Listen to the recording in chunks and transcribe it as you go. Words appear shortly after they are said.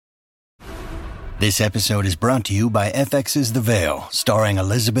This episode is brought to you by FX's The Veil, starring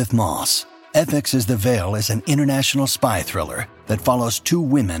Elizabeth Moss. FX's The Veil is an international spy thriller that follows two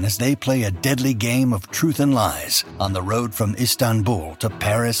women as they play a deadly game of truth and lies on the road from Istanbul to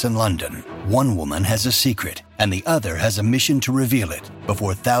Paris and London. One woman has a secret, and the other has a mission to reveal it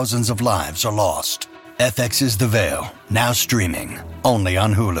before thousands of lives are lost. FX's The Veil, now streaming, only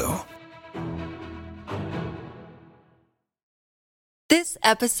on Hulu. This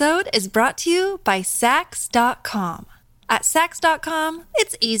episode is brought to you by Sax.com. At Sax.com,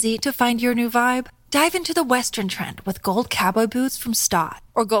 it's easy to find your new vibe. Dive into the Western trend with gold cowboy boots from Stott,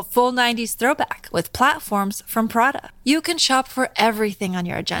 or go full 90s throwback with platforms from Prada. You can shop for everything on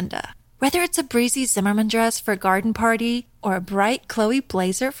your agenda, whether it's a breezy Zimmermann dress for a garden party or a bright Chloe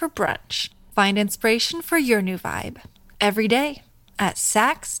blazer for brunch. Find inspiration for your new vibe every day at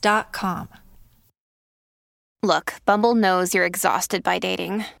Sax.com. Look, Bumble knows you're exhausted by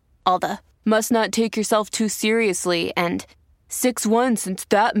dating. All the must not take yourself too seriously and 6'1" since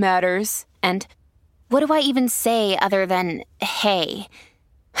that matters. And what do I even say other than hey?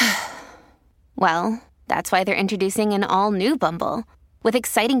 Well, that's why they're introducing an all-new Bumble with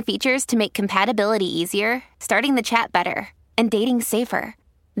exciting features to make compatibility easier, starting the chat better, and dating safer.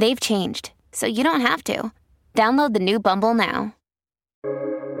 They've changed, so you don't have to. Download the new Bumble now.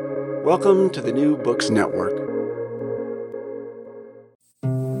 Welcome to the New Books Network.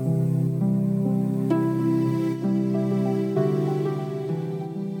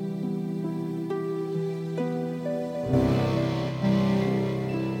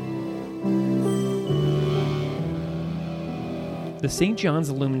 The St. John's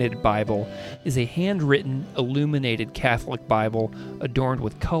Illuminated Bible is a handwritten, illuminated Catholic Bible adorned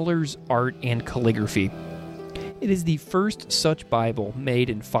with colors, art, and calligraphy. It is the first such Bible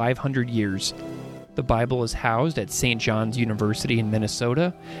made in 500 years. The Bible is housed at St. John's University in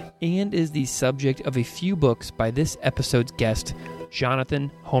Minnesota and is the subject of a few books by this episode's guest,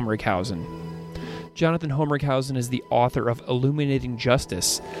 Jonathan Homrichhausen. Jonathan Homrichhausen is the author of Illuminating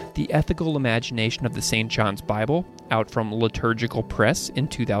Justice, The Ethical Imagination of the St. John's Bible, out from Liturgical Press in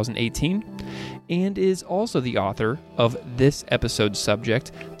 2018, and is also the author of this episode's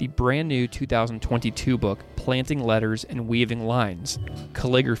subject, the brand new 2022 book, Planting Letters and Weaving Lines,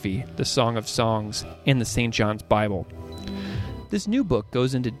 Calligraphy, the Song of Songs, and the St. John's Bible. This new book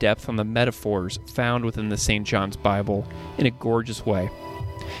goes into depth on the metaphors found within the St. John's Bible in a gorgeous way.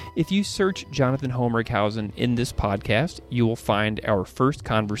 If you search Jonathan Homrichhausen in this podcast, you will find our first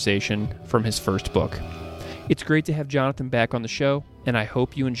conversation from his first book. It's great to have Jonathan back on the show, and I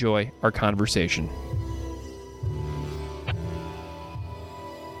hope you enjoy our conversation.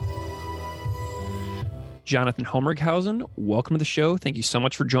 Jonathan Homrichhausen, welcome to the show. Thank you so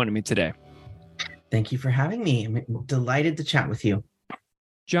much for joining me today. Thank you for having me. I'm delighted to chat with you.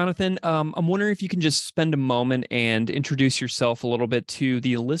 Jonathan, I'm wondering if you can just spend a moment and introduce yourself a little bit to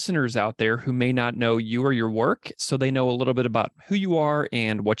the listeners out there who may not know you or your work, so they know a little bit about who you are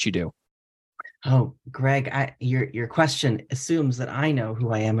and what you do. Oh, Greg, your question assumes that I know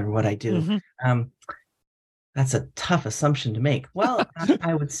who I am and what I do. Mm-hmm. That's a tough assumption to make. Well,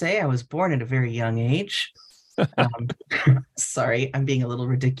 I would say I was born at a very young age. Sorry, I'm being a little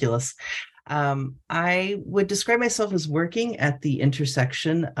ridiculous. I would describe myself as working at the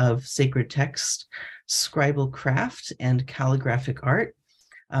intersection of sacred text, scribal craft, and calligraphic art,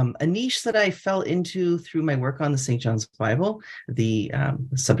 a niche that I fell into through my work on the St. John's Bible, the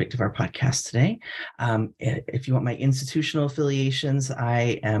subject of our podcast today. If you want my institutional affiliations,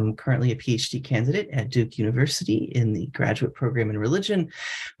 I am currently a PhD candidate at Duke University in the graduate program in religion.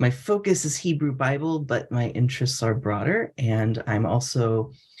 My focus is Hebrew Bible, but my interests are broader, and I'm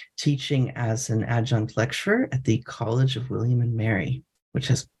also teaching as an adjunct lecturer at the College of William and Mary, which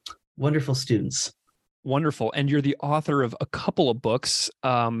has wonderful students. Wonderful. And you're the author of a couple of books,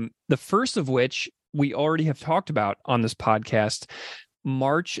 the first of which we already have talked about on this podcast.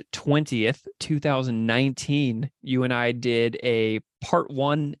 March 20th, 2019, you and I did a part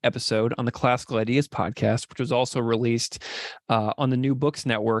 1 episode on the Classical Ideas podcast, which was also released on the New Books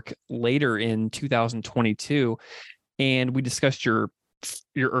Network later in 2022. And we discussed your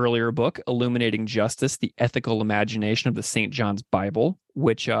earlier book, Illuminating Justice, The Ethical Imagination of the St. John's Bible,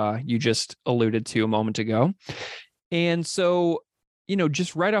 which you just alluded to a moment ago. And so,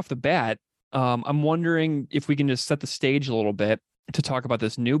 just right off the bat, I'm wondering if we can just set the stage a little bit to talk about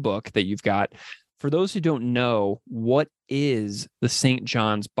this new book that you've got. For those who don't know, what is the St.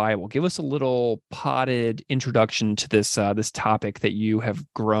 John's Bible? Give us a little potted introduction to this topic that you have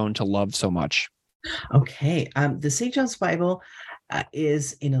grown to love so much. Okay. The St. John's Bible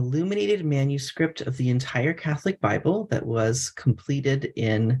is an illuminated manuscript of the entire Catholic Bible that was completed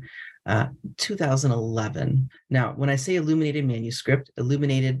in 2011. Now, when I say illuminated manuscript,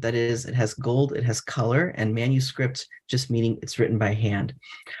 illuminated, that is, it has gold, it has color, and manuscript just meaning it's written by hand.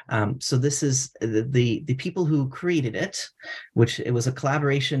 So this is the people who created it, which it was a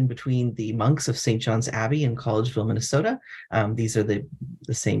collaboration between the monks of St. John's Abbey in Collegeville, Minnesota. These are the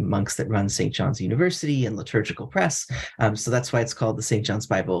same monks that run St. John's University and Liturgical Press. So that's why it's called the St. John's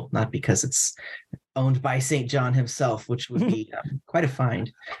Bible, not because it's owned by St. John himself, which would be quite a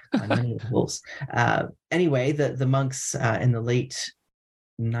find on many levels. Anyway, the monks in the late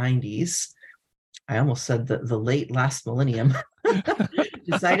 90s, I almost said the late last millennium,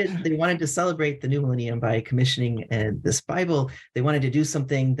 decided they wanted to celebrate the new millennium by commissioning this Bible. They wanted to do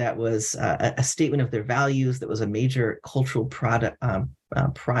something that was a statement of their values, that was a major cultural project.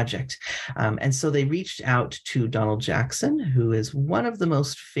 And so they reached out to Donald Jackson, who is one of the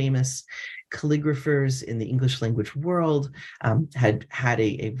most famous calligraphers in the English language world, had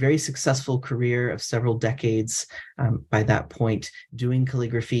a very successful career of several decades by that point doing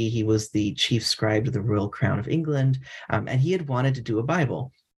calligraphy. He was the chief scribe to the Royal Crown of England, and he had wanted to do a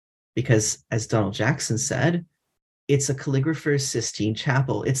Bible because, as Donald Jackson said, it's a calligrapher's Sistine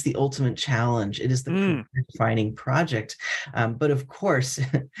Chapel. It's the ultimate challenge. It is the defining project. But of course,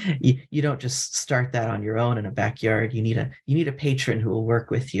 you don't just start that on your own in a backyard. You need a patron who will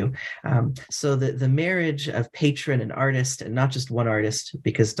work with you. So the marriage of patron and artist, and not just one artist,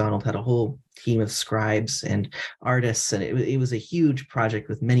 because Donald had a whole team of scribes and artists, and it was a huge project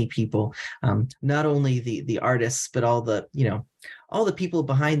with many people. Not only the artists, but all the people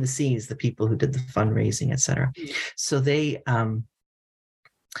behind the scenes, the people who did the fundraising, et cetera. So they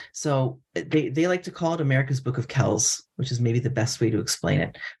like to call it America's Book of Kells, which is maybe the best way to explain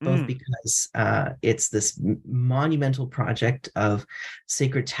it, both because it's this monumental project of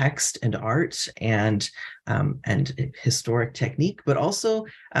sacred text and art and historic technique, but also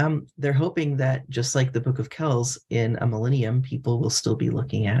they're hoping that, just like the Book of Kells, in a millennium, people will still be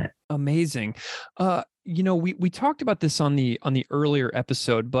looking at it. Amazing. We talked about this on the earlier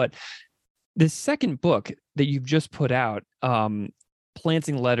episode, but the second book that you've just put out,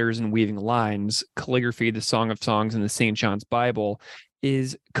 Planting Letters and Weaving Lines, Calligraphy, the Song of Songs, and the St. John's Bible,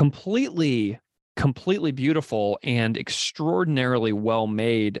 is completely beautiful and extraordinarily well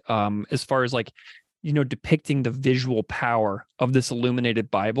made, as far as depicting the visual power of this illuminated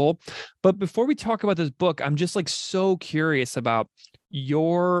Bible. But before we talk about this book, I'm just so curious about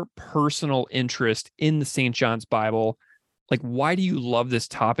your personal interest in the St. John's Bible. Why do you love this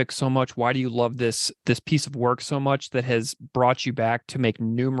topic so much? Why do you love this piece of work so much that has brought you back to make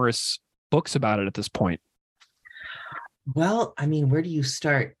numerous books about it at this point? Well, I mean, where do you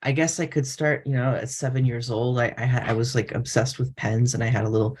start? I guess I could start, at 7 years old. I was obsessed with pens, and I had a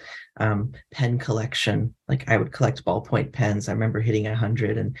little pen collection. I would collect ballpoint pens. I remember hitting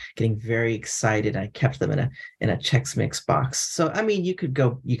 100 and getting very excited. I kept them in a Chex Mix box. So, I mean, you could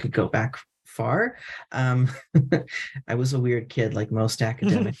go back far. I was a weird kid, like most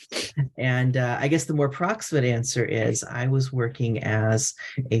academics. And I guess the more proximate answer is I was working as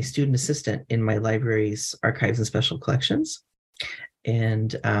a student assistant in my library's archives and special collections.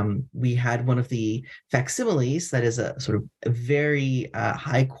 And we had one of the facsimiles that is a sort of a very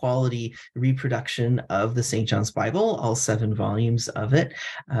high quality reproduction of the St. John's Bible, all 7 volumes of it.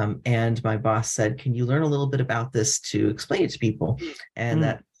 And my boss said, "Can you learn a little bit about this to explain it to people?" And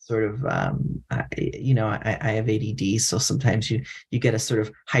that sort of, I have ADD, so sometimes you get a sort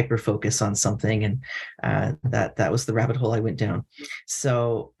of hyper focus on something, and that was the rabbit hole I went down.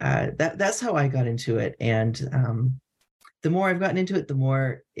 So that's how I got into it, and the more I've gotten into it, the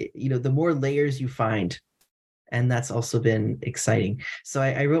more layers you find, and that's also been exciting. So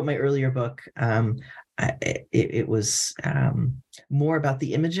I wrote my earlier book. It was more about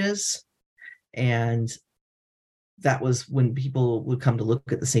the images, and that was when people would come to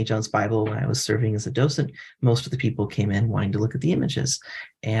look at the St. John's Bible. When I was serving as a docent, most of the people came in wanting to look at the images.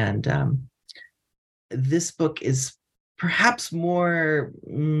 And this book is perhaps more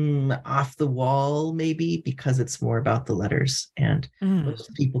off the wall, maybe, because it's more about the letters. And most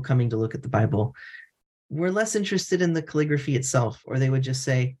of the people coming to look at the Bible were less interested in the calligraphy itself, or they would just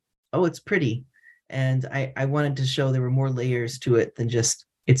say, "Oh, it's pretty." And I wanted to show there were more layers to it than just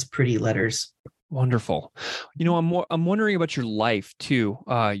it's pretty letters. Wonderful. I'm wondering about your life too.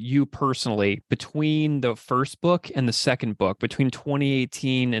 You personally, between the first book and the second book, between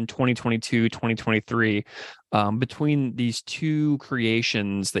 2018 and 2022, 2023, between these two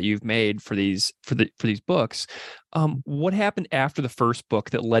creations that you've made for these books, what happened after the first book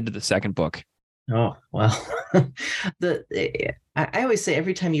that led to the second book? Oh, well, I always say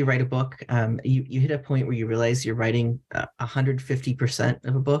every time you write a book, you hit a point where you realize you're writing 150%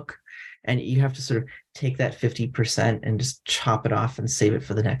 of a book. and you have to sort of take that 50% and just chop it off and save it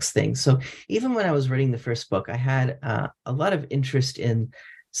for the next thing. So even when I was writing the first book, I had a lot of interest in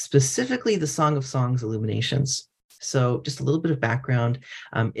specifically the Song of Songs illuminations. So just a little bit of background.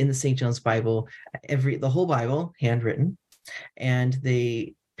 In the St. John's Bible, the whole Bible, handwritten, and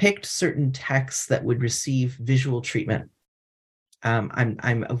they picked certain texts that would receive visual treatment.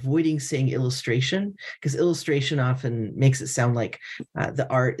 I'm avoiding saying illustration, because illustration often makes it sound like the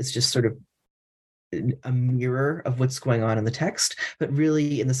art is just sort of a mirror of what's going on in the text. But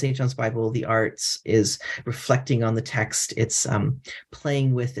really, in the St. John's Bible, the arts is reflecting on the text. It's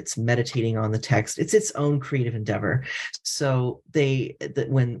playing with, it's meditating on the text. It's its own creative endeavor. So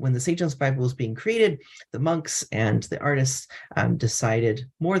when the St. John's Bible was being created, the monks and the artists decided,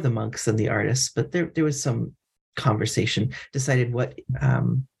 more the monks than the artists, but there was some conversation, decided what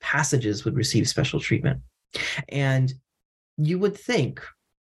passages would receive special treatment. And you would think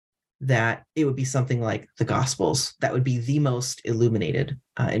that it would be something like the Gospels that would be the most illuminated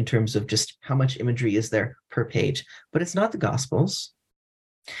in terms of just how much imagery is there per page. But it's not the Gospels.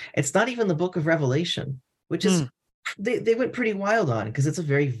 It's not even the book of Revelation, which is, they went pretty wild on, because it's a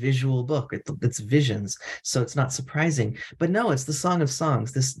very visual book. It's visions, so it's not surprising. But no, it's the Song of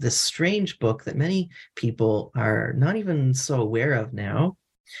Songs, this strange book that many people are not even so aware of now.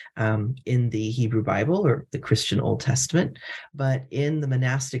 In the Hebrew Bible or the Christian Old Testament, but in the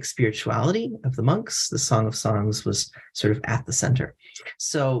monastic spirituality of the monks, the Song of Songs was sort of at the center.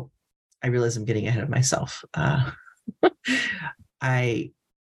 So I realize I'm getting ahead of myself. I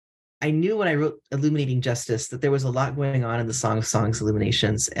knew when I wrote Illuminating Justice that there was a lot going on in the Song of Songs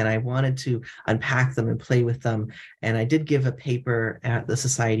illuminations, and I wanted to unpack them and play with them. And I did give a paper at the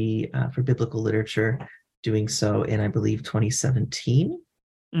Society for Biblical Literature, doing so in, I believe, 2017.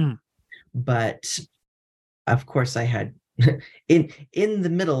 But of course, I had in the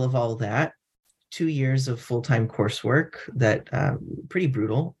middle of all that 2 years of full-time coursework that pretty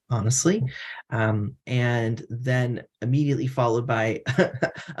brutal, honestly, and then immediately followed by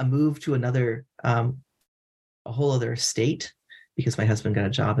a move to a whole other state, because my husband got a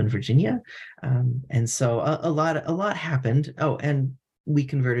job in Virginia, and so a lot happened. Oh, and we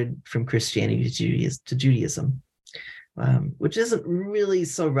converted from Christianity to Judaism. Which isn't really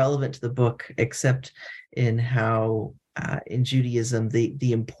so relevant to the book, except in how in Judaism,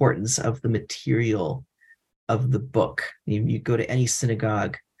 the importance of the material of the book. You go to any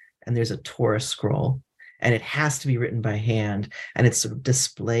synagogue and there's a Torah scroll, and it has to be written by hand, and it's sort of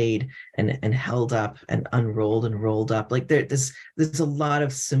displayed and held up and unrolled and rolled up. Like there's a lot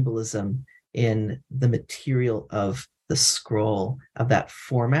of symbolism in the material of the scroll, of that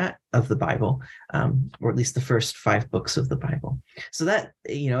format of the Bible, or at least the first 5 books of the Bible. So that,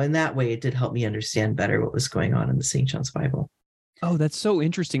 in that way, it did help me understand better what was going on in the St. John's Bible. Oh, that's so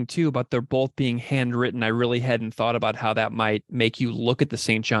interesting too, about they're both being handwritten. I really hadn't thought about how that might make you look at the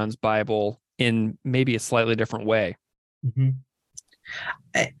St. John's Bible in maybe a slightly different way. Mm-hmm.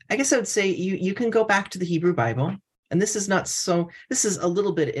 I guess I would say you can go back to the Hebrew Bible. And this is a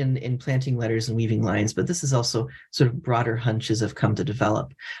little bit in planting letters and weaving lines, but this is also sort of broader hunches have come to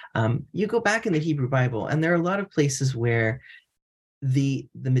develop. You go back in the Hebrew Bible, and there are a lot of places where the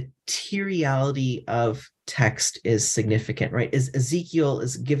materiality of text is significant, right? Ezekiel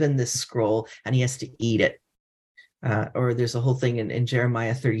is given this scroll and he has to eat it. Or there's a whole thing in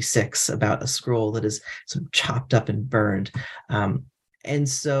Jeremiah 36 about a scroll that is sort of chopped up and burned. And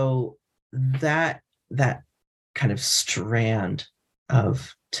so that kind of strand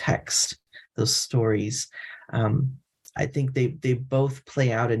of text, those stories, I think they both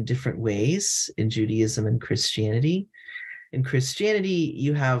play out in different ways in Judaism and Christianity. In Christianity,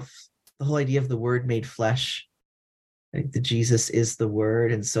 you have the whole idea of the Word made flesh. Like the Jesus is the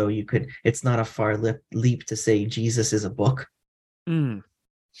Word, and so it's not a far leap to say Jesus is a book.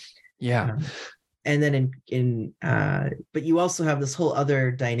 Yeah. And then but you also have this whole other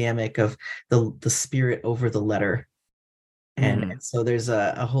dynamic of the spirit over the letter. And so there's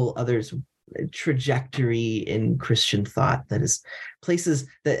a whole other trajectory in Christian thought that is places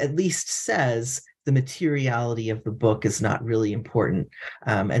that at least says the materiality of the book is not really important.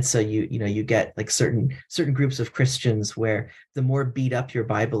 And so you get like certain groups of Christians where the more beat up your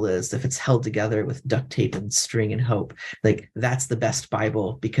Bible is, if it's held together with duct tape and string and hope, like that's the best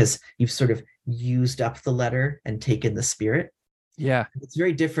Bible because you've sort of used up the letter and taken the spirit. Yeah. It's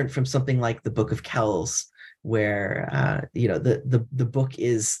very different from something like the Book of Kells, where the book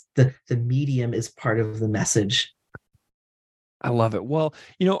is the medium is part of the message. I love it. Well,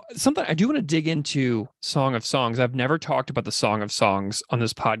 something I do want to dig into Song of Songs. I've never talked about the Song of Songs on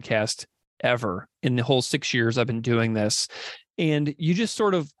this podcast ever in the whole 6 years I've been doing this. And you just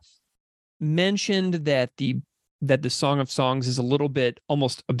sort of mentioned that the Song of Songs is a little bit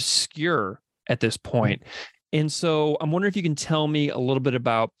almost obscure at this point. And so I'm wondering if you can tell me a little bit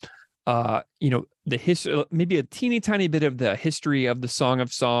about the history, maybe a teeny tiny bit of the history of the Song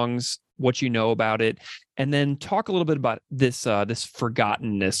of Songs, what you know about it, and then talk a little bit about this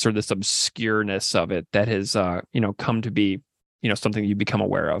forgottenness or this obscureness of it that has come to be something you become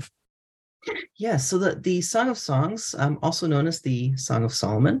aware of. Yeah, so the Song of Songs, also known as the Song of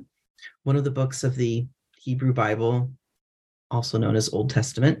Solomon, one of the books of the Hebrew Bible, also known as Old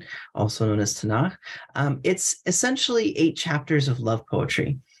Testament, also known as Tanakh. It's essentially 8 chapters of love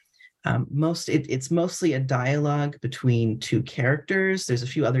poetry. It's mostly a dialogue between 2 characters. There's a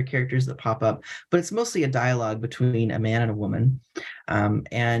few other characters that pop up, but it's mostly a dialogue between a man and a woman,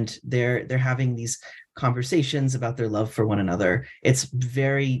 and they're having these conversations about their love for one another. It's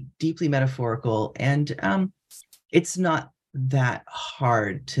very deeply metaphorical, and it's not that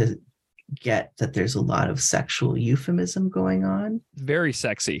hard to get that there's a lot of sexual euphemism going on. Very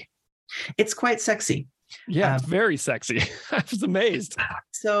sexy. It's quite sexy. Yeah, very sexy. I was amazed.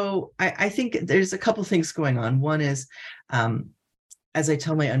 So I think there's a couple things going on. One is, as I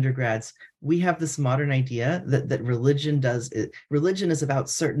tell my undergrads, we have this modern idea that religion is about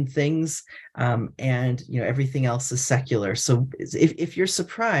certain things, and everything else is secular. So if you're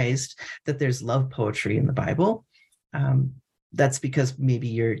surprised that there's love poetry in the Bible, that's because maybe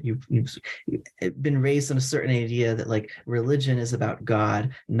you've been raised on a certain idea that like religion is about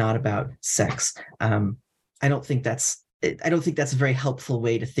God, not about sex. I don't think that's a very helpful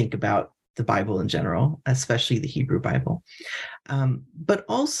way to think about the Bible in general, especially the Hebrew Bible. But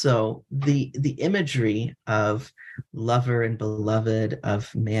also the imagery of lover and beloved,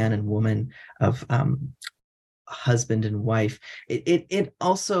 of man and woman, of husband and wife. It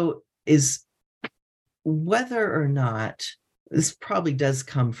also is, whether or not this probably does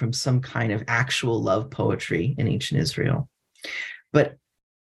come from some kind of actual love poetry in ancient Israel. But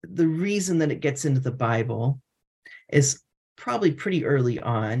the reason that it gets into the Bible is probably pretty early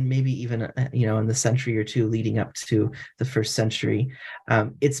on, maybe even, in the century or two leading up to the first century.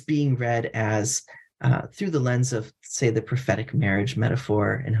 It's being read as through the lens of, say, the prophetic marriage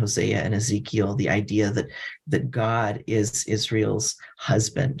metaphor in Hosea and Ezekiel, the idea that God is Israel's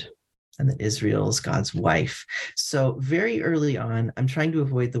husband, and that Israel is God's wife. So very early on, I'm trying to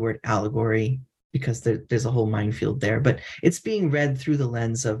avoid the word allegory because there's a whole minefield there, but it's being read through the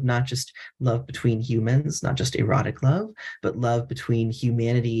lens of not just love between humans, not just erotic love, but love between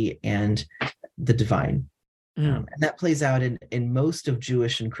humanity and the divine. And that plays out in most of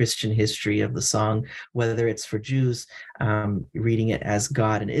Jewish and Christian history of the song, whether it's for Jews reading it as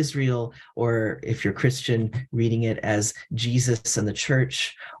God and Israel, or if you're Christian, reading it as Jesus and the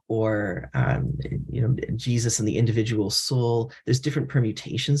church, or Jesus and the individual soul. There's different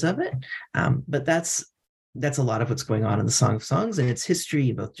permutations of it, but that's a lot of what's going on in the Song of Songs and its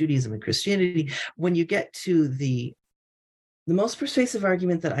history in both Judaism and Christianity. When you get to the most persuasive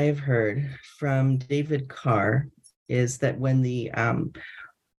argument that I have heard from David Carr is that when the,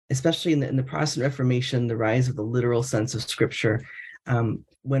 especially in the Protestant Reformation, the rise of the literal sense of Scripture,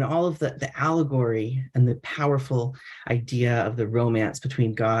 when all of the allegory and the powerful idea of the romance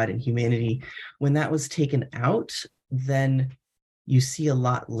between God and humanity, when that was taken out, then you see a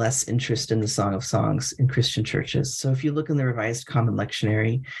lot less interest in the Song of Songs in Christian churches. So if you look in the Revised Common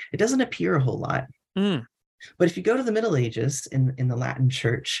Lectionary, it doesn't appear a whole lot. But if you go to the Middle Ages in the Latin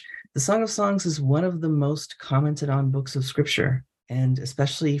Church, the Song of Songs is one of the most commented on books of Scripture, and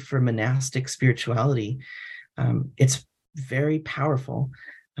especially for monastic spirituality, it's very powerful.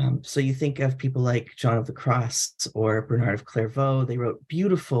 So you think of people like John of the Cross or Bernard of Clairvaux. They wrote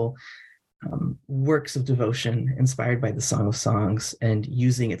beautiful works of devotion inspired by the Song of Songs and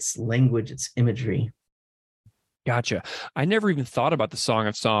using its language, its imagery. Gotcha. I never even thought about the Song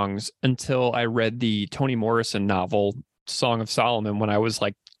of Songs until I read the Toni Morrison novel, Song of Solomon, when I was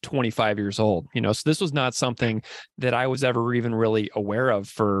like 25 years old. So this was not something that I was ever even really aware of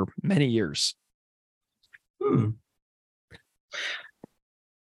for many years.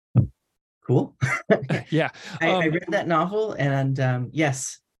 Cool. Yeah. I read that novel, and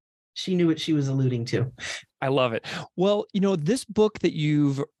yes, she knew what she was alluding to. I love it. Well, this book that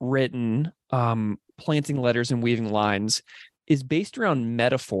you've written, Planting Letters and Weaving Lines, is based around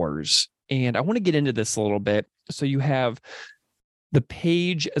metaphors. And I want to get into this a little bit. So you have the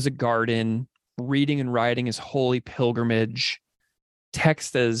page as a garden, reading and writing as holy pilgrimage,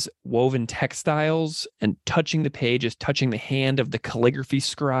 text as woven textiles, and touching the page as touching the hand of the calligraphy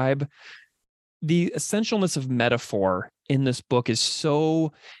scribe. The essentialness of metaphor in this book is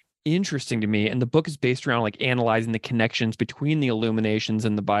so interesting to me. And the book is based around like analyzing the connections between the illuminations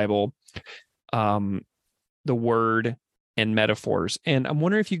in the Bible, the word, and metaphors. And I'm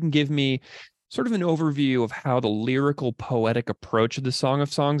wondering if you can give me sort of an overview of how the lyrical poetic approach of the Song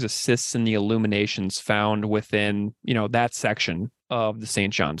of Songs assists in the illuminations found within, that section of the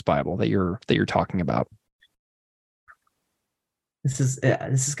St. John's Bible that you're talking about. This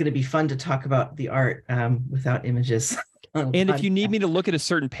is going to be fun to talk about the art without images. And if you need me to look at a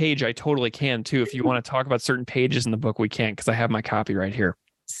certain page, I totally can too. If you want to talk about certain pages in the book, we can, because I have my copy right here.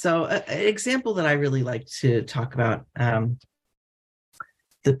 So an example that I really like to talk about,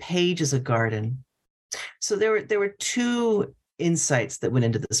 the page is a garden. So there were two insights that went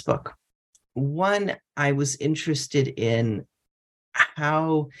into this book. One, I was interested in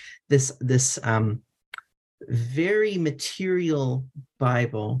how this very material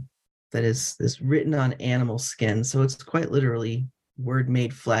Bible that is written on animal skin, so it's quite literally word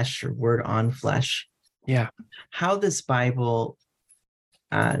made flesh or word on flesh. Yeah. How this Bible,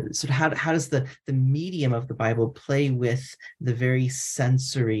 so how does the medium of the Bible play with the very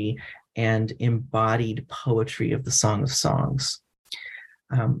sensory and embodied poetry of the Song of Songs?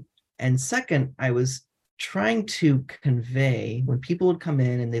 And second, I was trying to convey, when people would come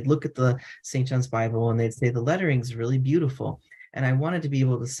in and they'd look at the St. John's Bible and they'd say the lettering's really beautiful. And I wanted to be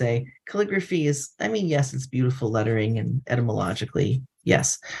able to say calligraphy is, yes, it's beautiful lettering, and etymologically,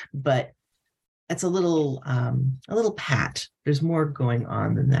 yes, but it's a little pat. There's more going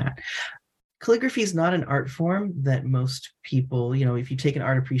on than that. Calligraphy is not an art form that most people, if you take an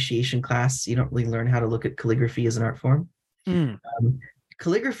art appreciation class, you don't really learn how to look at calligraphy as an art form.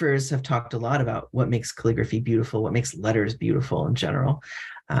 Calligraphers have talked a lot about what makes calligraphy beautiful, what makes letters beautiful in general.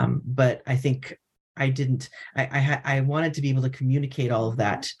 But I think I wanted to be able to communicate all of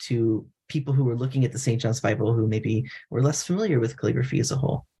that to people who were looking at the St. John's Bible who maybe were less familiar with calligraphy as a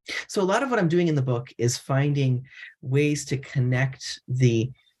whole. So a lot of what I'm doing in the book is finding ways to connect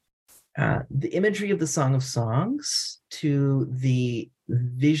the imagery of the Song of Songs to the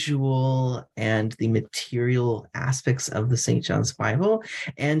visual and the material aspects of the St. John's Bible,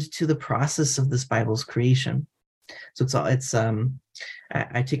 and to the process of this Bible's creation. So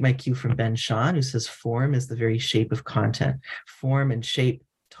I take my cue from Ben Shahn, who says form is the very shape of content. Form and shape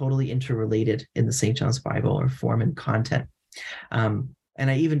totally interrelated in the St. John's Bible, or form and content. And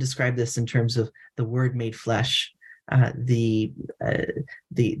I even describe this in terms of the word made flesh, the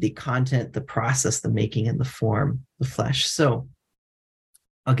content, the process, the making, and the form, the flesh. So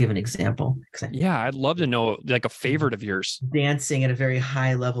I'll give an example. I'd love to know like a favorite of yours. Dancing at a very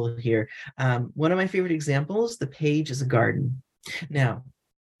high level here. One of my favorite examples, the page is a garden. Now,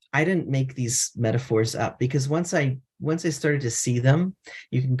 I didn't make these metaphors up, because once I started to see them,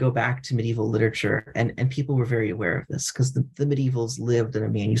 you can go back to medieval literature, and people were very aware of this, because the medievals lived in a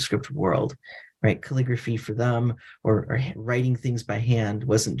manuscript world, right? Calligraphy for them, or writing things by hand,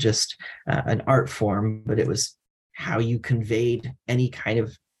 wasn't just an art form, but it was how you conveyed any kind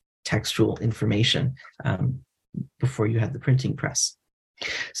of textual information before you had the printing press.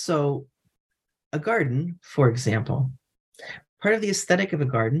 So a garden, for example, part of the aesthetic of a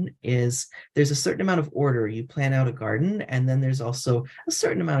garden is there's a certain amount of order. You plan out a garden, and then there's also a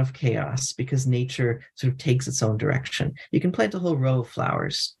certain amount of chaos, because nature sort of takes its own direction. You can plant a whole row of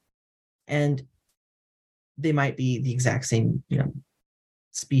flowers, and they might be the exact same,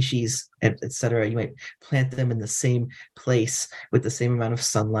 species, etc. You might plant them in the same place with the same amount of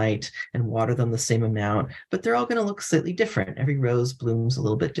sunlight and water them the same amount, but they're all going to look slightly different. Every rose blooms a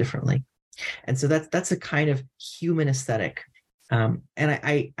little bit differently. And so that's a kind of human aesthetic. And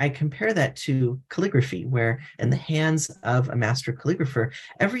I compare that to calligraphy, where in the hands of a master calligrapher,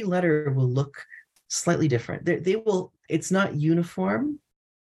 every letter will look slightly different. It's not uniform,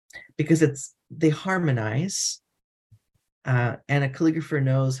 because they harmonize. And a calligrapher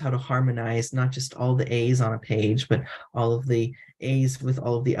knows how to harmonize not just all the A's on a page, but all of the A's with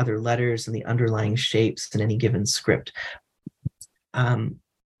all of the other letters and the underlying shapes in any given script.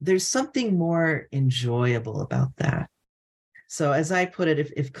 There's something more enjoyable about that. So as I put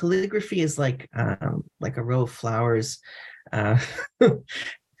it, if calligraphy is like a row of flowers,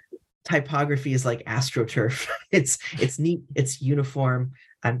 typography is like AstroTurf. It's neat, it's uniform.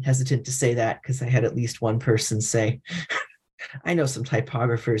 I'm hesitant to say that, because I had at least one person say, I know some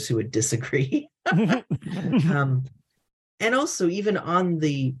typographers who would disagree. And also, even on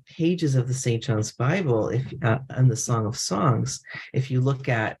the pages of the St. John's Bible, and the Song of Songs, if you look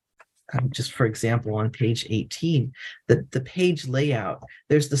at, just for example, on page 18, the page layout,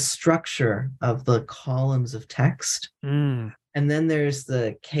 there's the structure of the columns of text. And then there's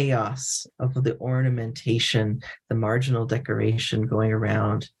the chaos of the ornamentation, the marginal decoration going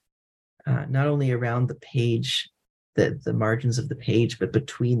around not only around the page, the margins of the page, but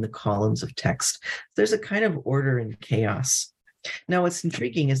between the columns of text. There's a kind of order and chaos. Now, what's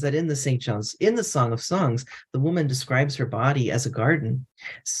intriguing is that in the Song of Songs, the woman describes her body as a garden.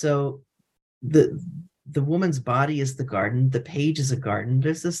 So the woman's body is the garden, the page is a garden.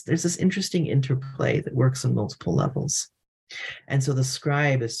 There's this interesting interplay that works on multiple levels. And so the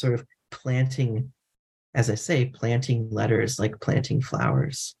scribe is sort of planting, as I say, planting letters like planting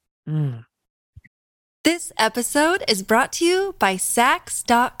flowers. Mm. This episode is brought to you by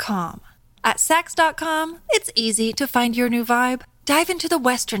Sax.com. At Sax.com, it's easy to find your new vibe. Dive into the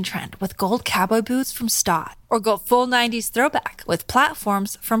Western trend with gold cowboy boots from Stott, or go full 90s throwback with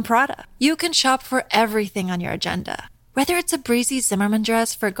platforms from Prada. You can shop for everything on your agenda, whether it's a breezy Zimmermann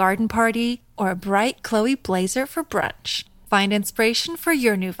dress for a garden party or a bright Chloe blazer for brunch. Find inspiration for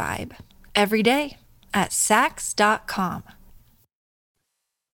your new vibe every day at Sax.com.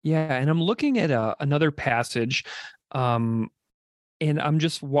 Yeah, and I'm looking at another passage, and I'm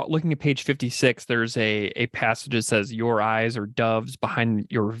just looking at page 56. There's a passage that says, "Your eyes are doves behind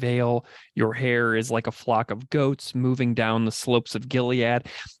your veil. Your hair is like a flock of goats moving down the slopes of Gilead."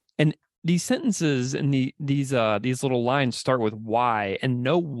 And these sentences and these little lines start with "why," and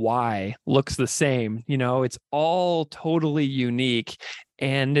no "why" looks the same. It's all totally unique.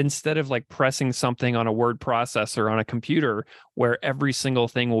 And instead of like pressing something on a word processor on a computer where every single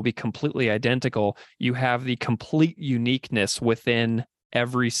thing will be completely identical, you have the complete uniqueness within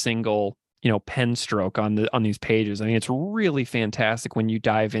every single, pen stroke on these pages. I mean, it's really fantastic when you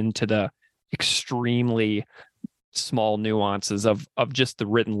dive into the extremely small nuances of just the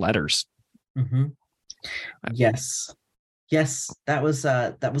written letters. Mm-hmm. Yes. That was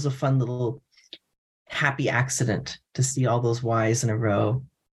a fun little happy accident to see all those Y's in a row.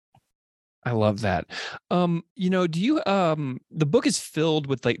 I love that. Do you the book is filled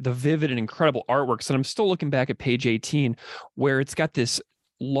with like the vivid and incredible artworks, and I'm still looking back at page 18 where it's got this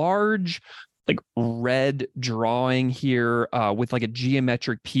large like red drawing here with like a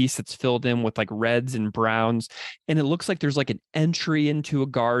geometric piece that's filled in with like reds and browns, and it looks like there's like an entry into a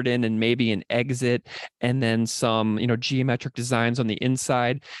garden and maybe an exit, and then some geometric designs on the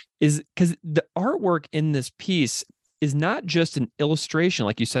inside. Is because the artwork in this piece is not just an illustration,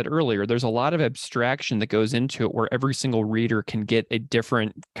 like you said earlier. There's a lot of abstraction that goes into it where every single reader can get a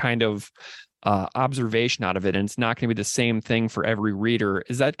different kind of observation out of it, and it's not going to be the same thing for every reader.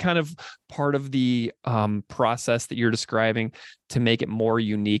 Is that kind of part of the process that you're describing to make it more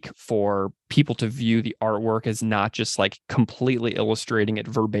unique for people to view the artwork as not just like completely illustrating it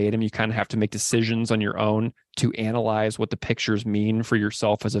verbatim? You kind of have to make decisions on your own to analyze what the pictures mean for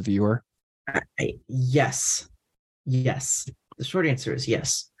yourself as a viewer? Yes. The short answer is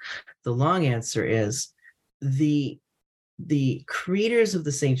yes. The long answer is the creators of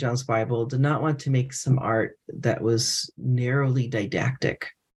the St. John's Bible did not want to make some art that was narrowly didactic.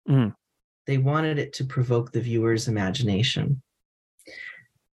 Mm. They wanted it to provoke the viewer's imagination.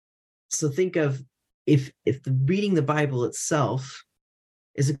 So think of if reading the Bible itself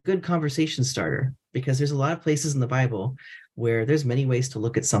is a good conversation starter, because there's a lot of places in the Bible where there's many ways to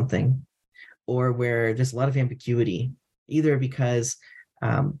look at something, or where there's a lot of ambiguity, either because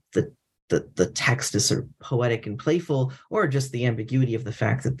the text is sort of poetic and playful, or just the ambiguity of the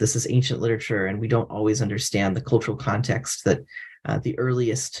fact that this is ancient literature and we don't always understand the cultural context that the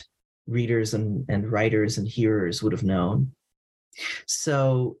earliest readers and writers and hearers would have known.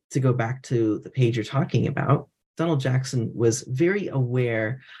 So to go back to the page you're talking about, Donald Jackson was very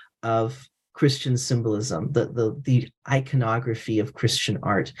aware of Christian symbolism, the iconography of Christian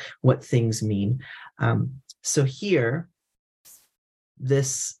art, what things mean. So here,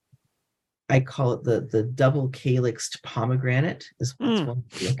 this, I call it the double calyxed pomegranate, is one way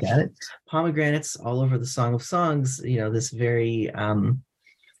to look at it. Pomegranates all over the Song of Songs, this very,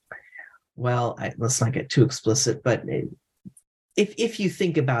 let's not get too explicit, but if you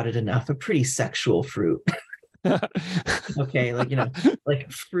think about it enough, a pretty sexual fruit. Okay,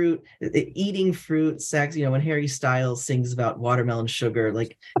 like fruit, eating fruit, sex. When Harry Styles sings about watermelon sugar,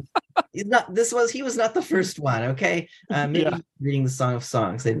 like he was not the first one. Okay, maybe reading the Song of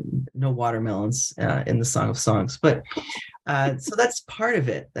Songs, no watermelons in the Song of Songs, but so that's part of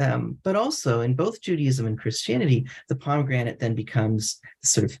it. But also in both Judaism and Christianity, the pomegranate then becomes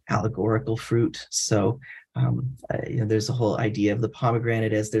sort of allegorical fruit. So there's a whole idea of the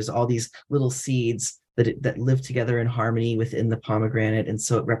pomegranate as there's all these little seeds that live together in harmony within the pomegranate, and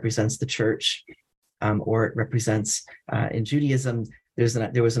so it represents the church, or it represents in Judaism.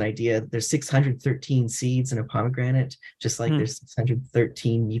 There was an idea. There's 613 seeds in a pomegranate, just like there's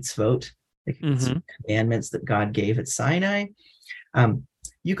 613 mitzvot, commandments that God gave at Sinai.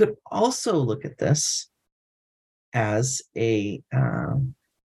 You could also look at this as the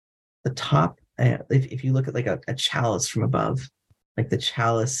top. If you look at like a chalice from above, like the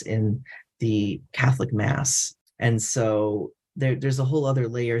chalice in the Catholic Mass, and so there's a whole other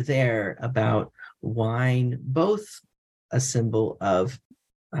layer there about wine, both a symbol of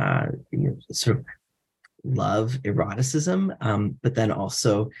sort of love, eroticism, but then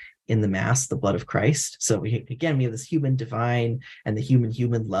also in the Mass, the blood of Christ. So we have this human divine and the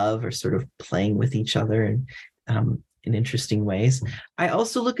human love are sort of playing with each other and in interesting ways. I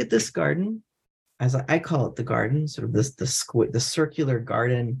also look at this garden, as I call it, the garden, sort of the circular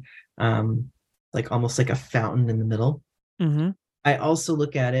garden, like almost like a fountain in the middle. Mm-hmm. I also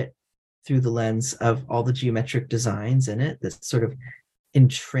look at it through the lens of all the geometric designs in it that sort of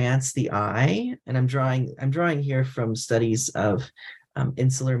entrance the eye. And I'm drawing here from studies of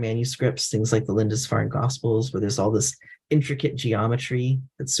insular manuscripts, things like the Lindisfarne Gospels, where there's all this intricate geometry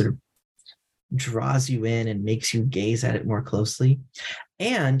that sort of draws you in and makes you gaze at it more closely.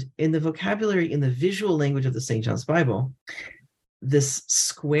 And in the vocabulary, in the visual language of the St. John's Bible, this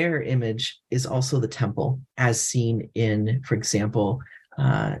square image is also the temple, as seen in, for example,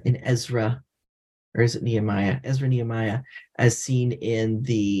 in Ezra, or is it Nehemiah? Ezra, Nehemiah, as seen in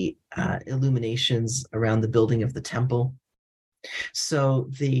the illuminations around the building of the temple. So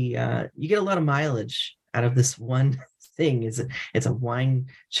you get a lot of mileage out of this one thing. It's a wine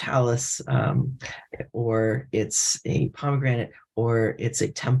chalice, or it's a pomegranate, or it's a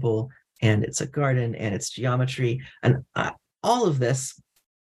temple, and it's a garden, and it's geometry, and all of this.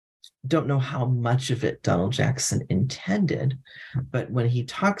 Don't know how much of it Donald Jackson intended, but when he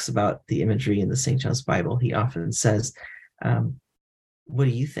talks about the imagery in the St. John's Bible, he often says, what do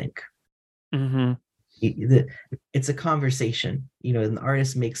you think? Mm-hmm. It's a conversation, an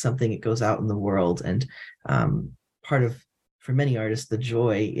artist makes something, it goes out in the world. And for many artists, the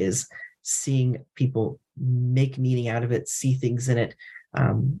joy is seeing people make meaning out of it, see things in it,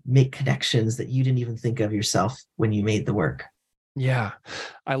 make connections that you didn't even think of yourself when you made the work. Yeah.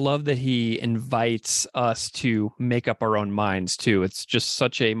 I love that he invites us to make up our own minds too. It's just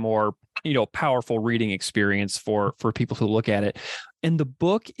such a more, powerful reading experience for people who look at it. And the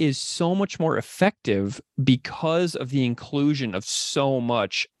book is so much more effective because of the inclusion of so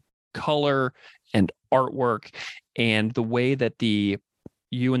much color and artwork and the way that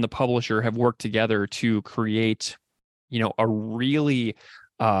you and the publisher have worked together to create, a really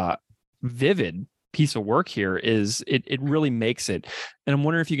vivid piece of work here. It really makes it. And I'm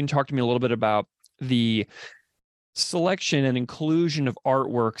wondering if you can talk to me a little bit about the selection and inclusion of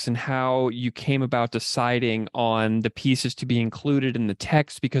artworks and how you came about deciding on the pieces to be included in the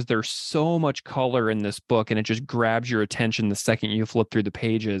text, because there's so much color in this book and it just grabs your attention the second you flip through the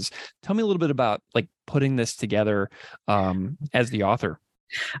pages. Tell me a little bit about like putting this together as the author.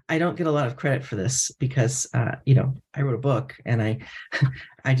 I don't get a lot of credit for this because, I wrote a book and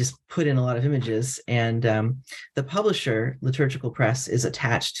I just put in a lot of images, and the publisher, Liturgical Press, is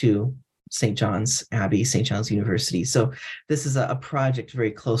attached to St. John's Abbey, St. John's University. So this is a project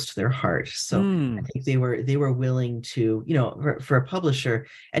very close to their heart. So I think they were willing to, for a publisher,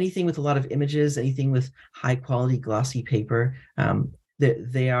 anything with a lot of images, anything with high quality glossy paper,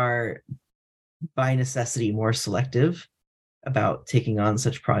 they are by necessity more selective about taking on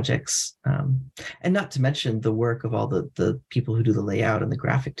such projects, and not to mention the work of all the people who do the layout and the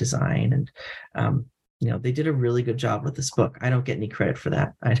graphic design, and they did a really good job with this book. I don't get any credit for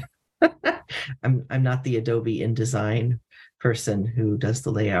that. I'm not the Adobe InDesign person who does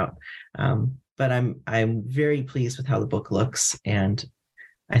the layout, but I'm very pleased with how the book looks, and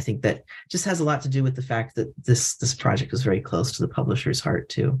I think that just has a lot to do with the fact that this project is very close to the publisher's heart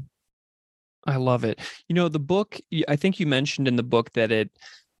too. I love it. The book, I think you mentioned in the book that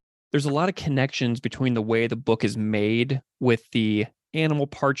there's a lot of connections between the way the book is made with the animal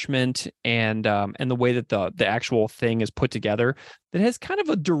parchment and the way that the actual thing is put together, that has kind of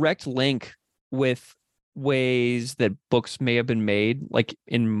a direct link with ways that books may have been made, like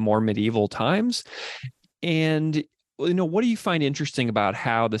in more medieval times. And what do you find interesting about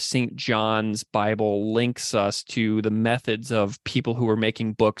how the St. John's Bible links us to the methods of people who are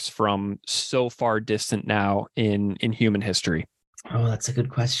making books from so far distant now in human history? Oh, that's a good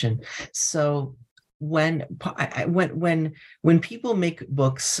question. So when people make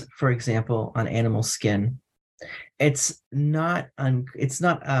books, for example, on animal skin, it's not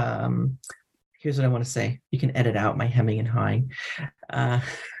here's what I want to say. You can edit out my hemming and hawing.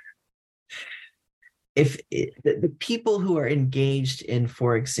 The people who are engaged in,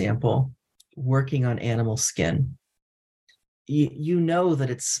 for example, working on animal skin, you know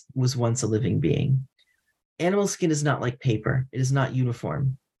that was once a living being. animal skin is not like paper. It is not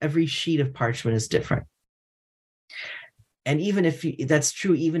uniform. Every sheet of parchment is different. And even if that's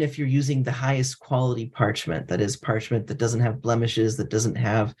true, even if you're using the highest quality parchment, that is parchment that doesn't have blemishes, that doesn't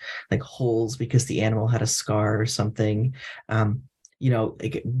have like holes because the animal had a scar or something,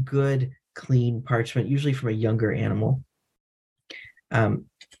 like good, clean parchment, usually from a younger animal.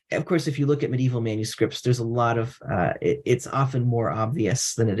 Of course, if you look at medieval manuscripts, there's a lot of, it's often more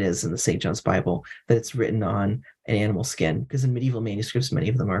obvious than it is in the St. John's Bible that it's written on an animal skin, because in medieval manuscripts, many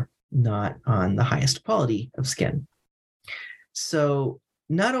of them are not on the highest quality of skin. So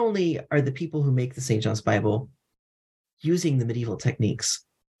not only are the people who make the St. John's Bible using the medieval techniques,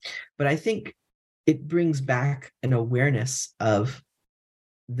 but I think it brings back an awareness of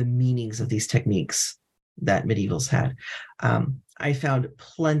the meanings of these techniques that medievals had. I found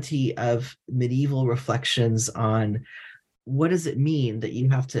plenty of medieval reflections on what does it mean that you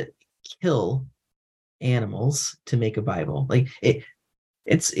have to kill animals to make a Bible. Like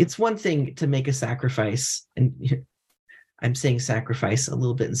it's one thing to make a sacrifice, and I'm saying sacrifice a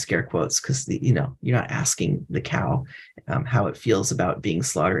little bit in scare quotes because you're not asking the cow how it feels about being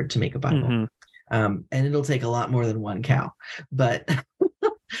slaughtered to make a Bible, and it'll take a lot more than one cow, but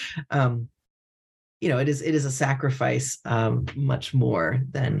it is a sacrifice, much more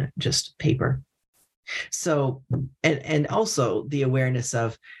than just paper. So, and also the awareness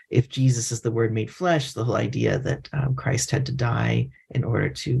of, if Jesus is the Word made flesh, the whole idea that Christ had to die in order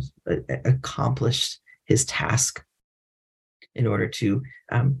to accomplish his task, in order to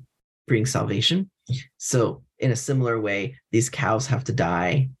bring salvation. So in a similar way, these cows have to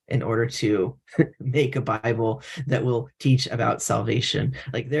die in order to make a Bible that will teach about salvation.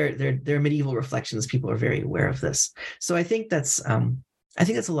 Like they're medieval reflections. People are very aware of this. So I think that's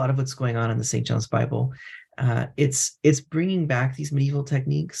a lot of what's going on in the St. John's Bible. It's bringing back these medieval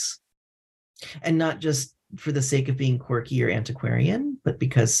techniques, and not just for the sake of being quirky or antiquarian, but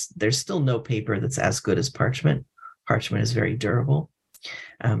because there's still no paper that's as good as parchment. Parchment is very durable.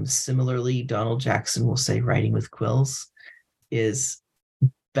 Similarly, Donald Jackson will say writing with quills is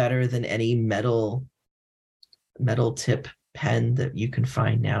better than any metal tip pen that you can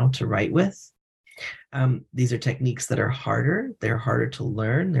find now to write with. These are techniques that are harder. They're harder to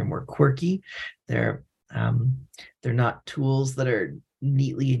learn. They're more quirky. They're not tools that are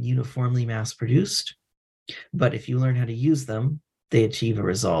neatly and uniformly mass produced. But if you learn how to use them, they achieve a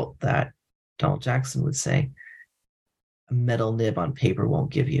result that Donald Jackson would say a metal nib on paper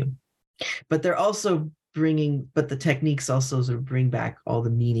won't give you. But they're also but the techniques also sort of bring back all the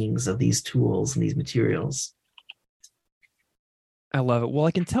meanings of these tools and these materials. I love it. Well,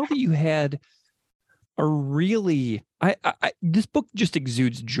 I can tell that you had a really, this book just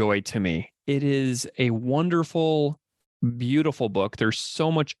exudes joy to me. It is a wonderful, beautiful book. There's so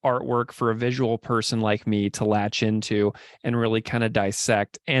much artwork for a visual person like me to latch into and really kind of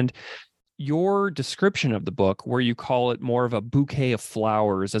dissect. And your description of the book, where you call it more of a bouquet of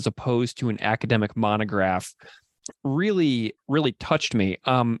flowers as opposed to an academic monograph, really, really touched me.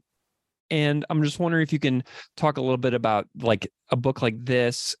 And I'm just wondering if you can talk a little bit about like a book like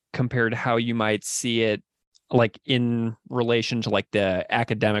this compared to how you might see it like in relation to like the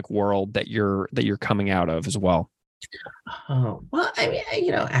academic world that you're coming out of as well. Oh, well, I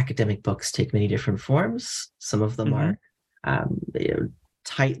mean, academic books take many different forms. Some of them are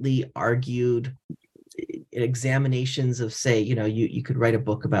tightly argued examinations of, say, you could write a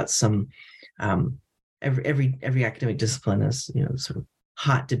book about some every academic discipline has sort of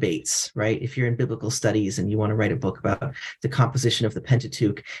hot debates, right? If you're in biblical studies and you want to write a book about the composition of the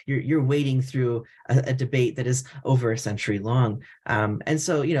Pentateuch, you're wading through a debate that is over a century long, and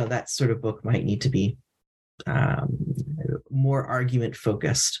so that sort of book might need to be more argument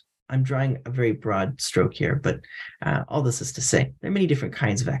focused. I'm drawing a very broad stroke here, but all this is to say there are many different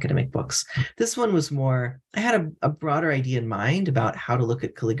kinds of academic books. This one was more, I had a broader idea in mind about how to look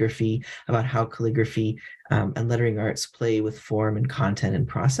at calligraphy, about how calligraphy and lettering arts play with form and content and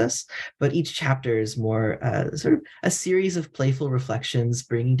process. But each chapter is more sort of a series of playful reflections,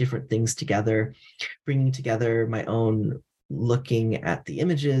 bringing different things together, bringing together my own looking at the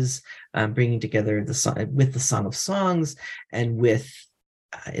images, bringing together the Song of Songs, and with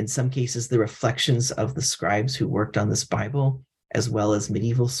in some cases, the reflections of the scribes who worked on this Bible, as well as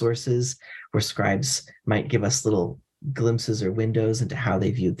medieval sources, where scribes might give us little glimpses or windows into how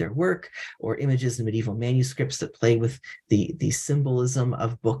they viewed their work, or images in medieval manuscripts that play with the symbolism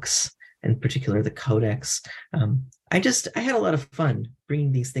of books, in particular the Codex. I had a lot of fun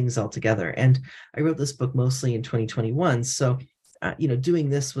bringing these things all together. And I wrote this book mostly in 2021. So, doing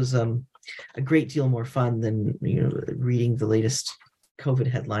this was a great deal more fun than, reading the latest COVID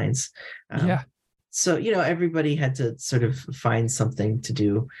headlines. Yeah. So, everybody had to sort of find something to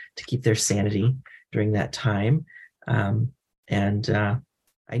do to keep their sanity during that time. And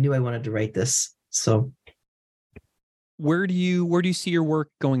I knew I wanted to write this. So where do you see your work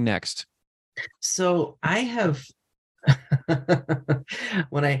going next? So I have,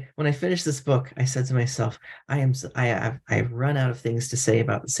 when I finished this book, I said to myself, I've run out of things to say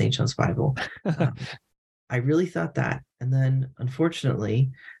about the St. John's Bible. I really thought that. And then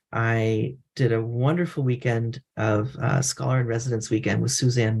unfortunately, I did a wonderful weekend of Scholar in Residence weekend with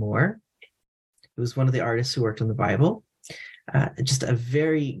Suzanne Moore, who was one of the artists who worked on the Bible. Just a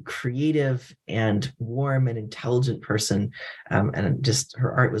very creative and warm and intelligent person. And just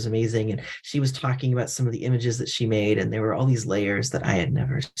her art was amazing. And she was talking about some of the images that she made, and there were all these layers that I had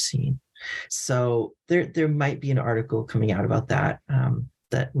never seen. So there might be an article coming out about that,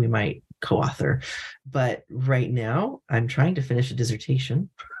 that we might co-author. But right now I'm trying to finish a dissertation.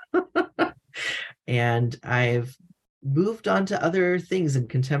 And I've moved on to other things in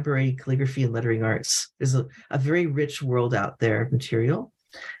contemporary calligraphy and lettering arts. There's a very rich world out there of material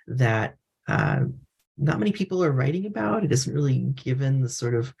that not many people are writing about. It isn't really given the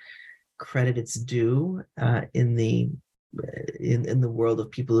sort of credit it's due in the world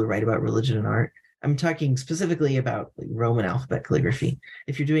of people who write about religion and art. I'm talking specifically about Roman alphabet calligraphy.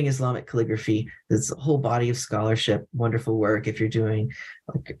 If you're doing Islamic calligraphy, there's a whole body of scholarship, wonderful work. If you're doing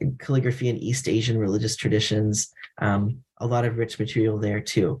like calligraphy in East Asian religious traditions, a lot of rich material there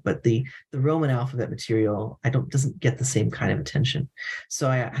too. But the Roman alphabet material, doesn't get the same kind of attention. So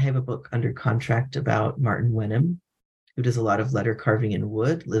I have a book under contract about Martin Wenham, who does a lot of letter carving in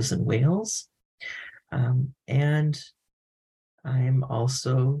wood, lives in Wales, and I'm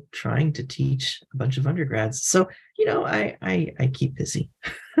also trying to teach a bunch of undergrads. So, I keep busy.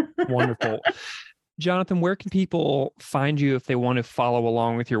 Wonderful. Jonathan, where can people find you if they want to follow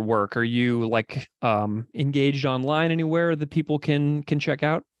along with your work? Are you engaged online anywhere that people can check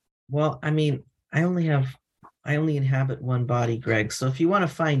out? Well, I mean, I only inhabit one body, Greg. So if you want to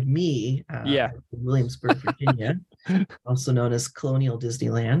find me, in Williamsburg, Virginia, also known as Colonial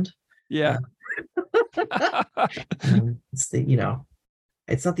Disneyland. Yeah.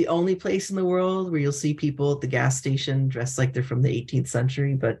 It's not the only place in the world where you'll see people at the gas station dressed like they're from the 18th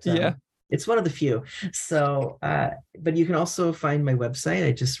century, but it's one of the few. So, but you can also find my website.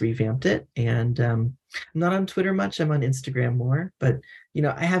 I just revamped it, and I'm not on Twitter much. I'm on Instagram more, but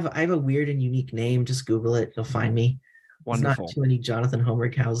I have a weird and unique name. Just Google it. You'll find me. Wonderful. There's not too many Jonathan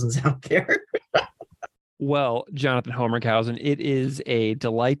Homerkhausens out there. Well, Jonathan Homerkhausen, it is a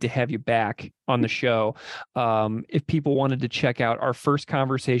delight to have you back on the show. If people wanted to check out our first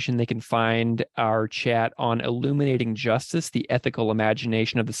conversation, they can find our chat on Illuminating Justice, the Ethical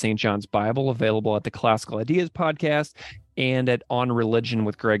Imagination of the St. John's Bible, available at the Classical Ideas podcast and at On Religion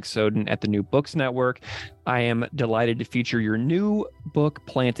with Greg Soden at the New Books Network. I am delighted to feature your new book,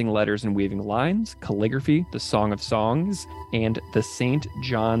 Planting Letters and Weaving Lines, Calligraphy, the Song of Songs, and the St.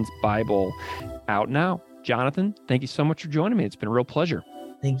 John's Bible, out now. Jonathan, thank you so much for joining me. It's been a real pleasure.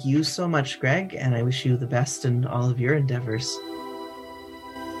 Thank you so much, Greg, and I wish you the best in all of your endeavors.